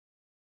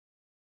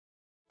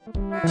Let's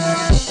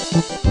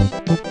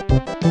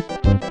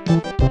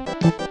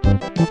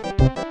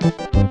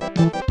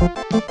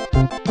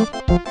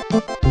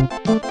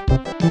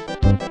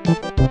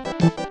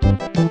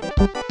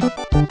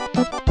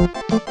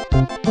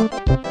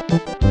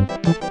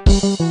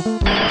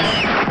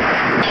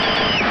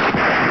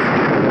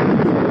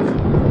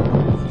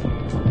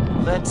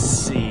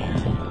see.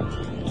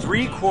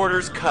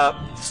 3/4 cup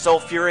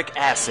sulfuric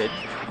acid.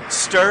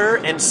 Stir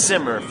and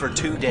simmer for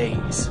 2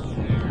 days.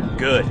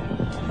 Good.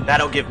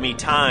 That'll give me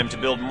time to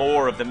build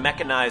more of the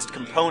mechanized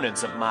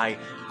components of my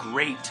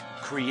great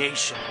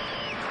creation.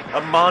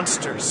 A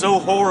monster so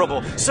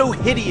horrible, so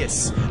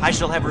hideous, I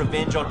shall have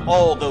revenge on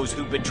all those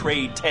who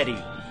betrayed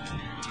Teddy.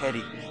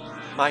 Teddy,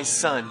 my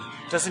son,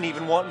 doesn't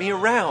even want me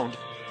around.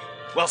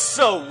 Well,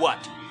 so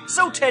what?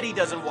 So Teddy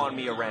doesn't want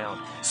me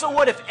around. So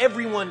what if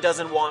everyone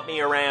doesn't want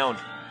me around?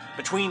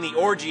 Between the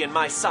orgy and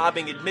my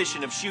sobbing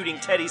admission of shooting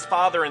Teddy's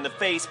father in the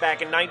face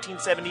back in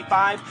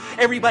 1975,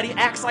 everybody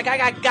acts like I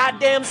got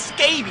goddamn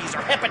scabies or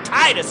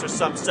hepatitis or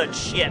some such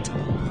shit.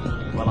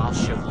 Well, I'll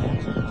show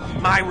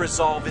them. My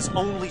resolve is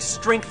only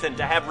strengthened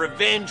to have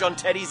revenge on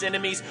Teddy's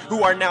enemies,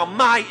 who are now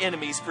my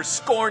enemies for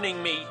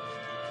scorning me.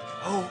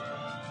 Oh,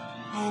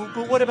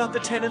 but what about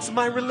the tenets of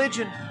my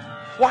religion?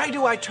 Why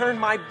do I turn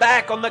my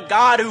back on the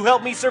God who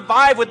helped me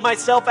survive with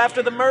myself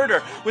after the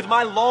murder, with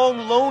my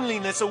long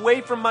loneliness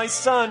away from my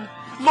son?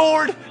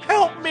 Lord,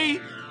 help me!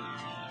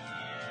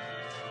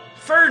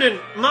 Ferdinand,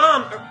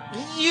 Mom,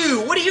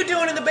 what are you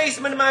doing in the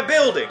basement of my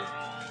building?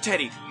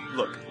 Teddy,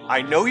 look,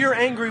 I know you're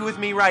angry with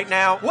me right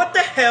now. What the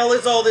hell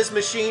is all this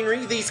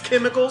machinery, these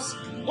chemicals?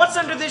 What's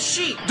under this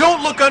sheet?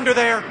 Don't look under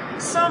there!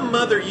 Some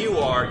mother you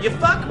are. You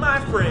fuck my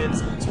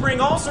friends, spring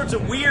all sorts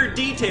of weird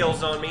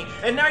details on me,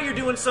 and now you're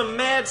doing some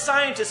mad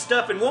scientist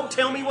stuff and won't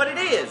tell me what it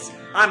is.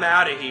 I'm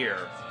out of here.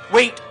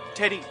 Wait,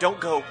 Teddy, don't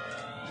go.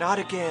 Not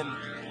again.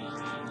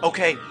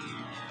 Okay,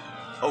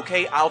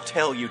 I'll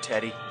tell you,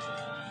 Teddy.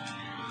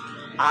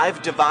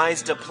 I've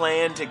devised a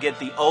plan to get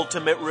the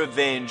ultimate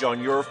revenge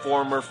on your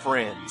former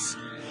friends.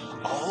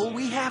 All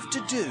we have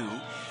to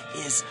do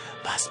is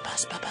bus.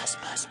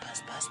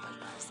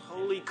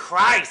 Holy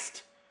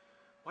Christ!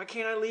 Why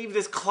can't I leave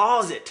this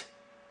closet?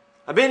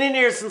 I've been in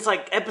here since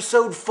like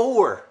episode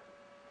 4.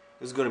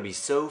 It was gonna be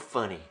so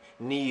funny.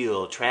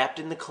 Neal trapped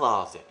in the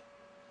closet.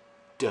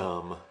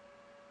 Dumb.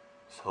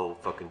 This whole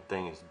fucking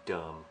thing is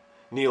dumb.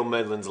 Neal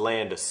Medlyn's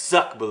land of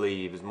suck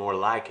believe is more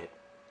like it.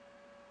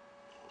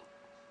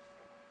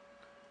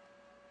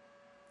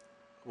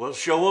 Well,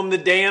 show him the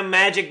damn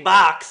magic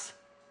box.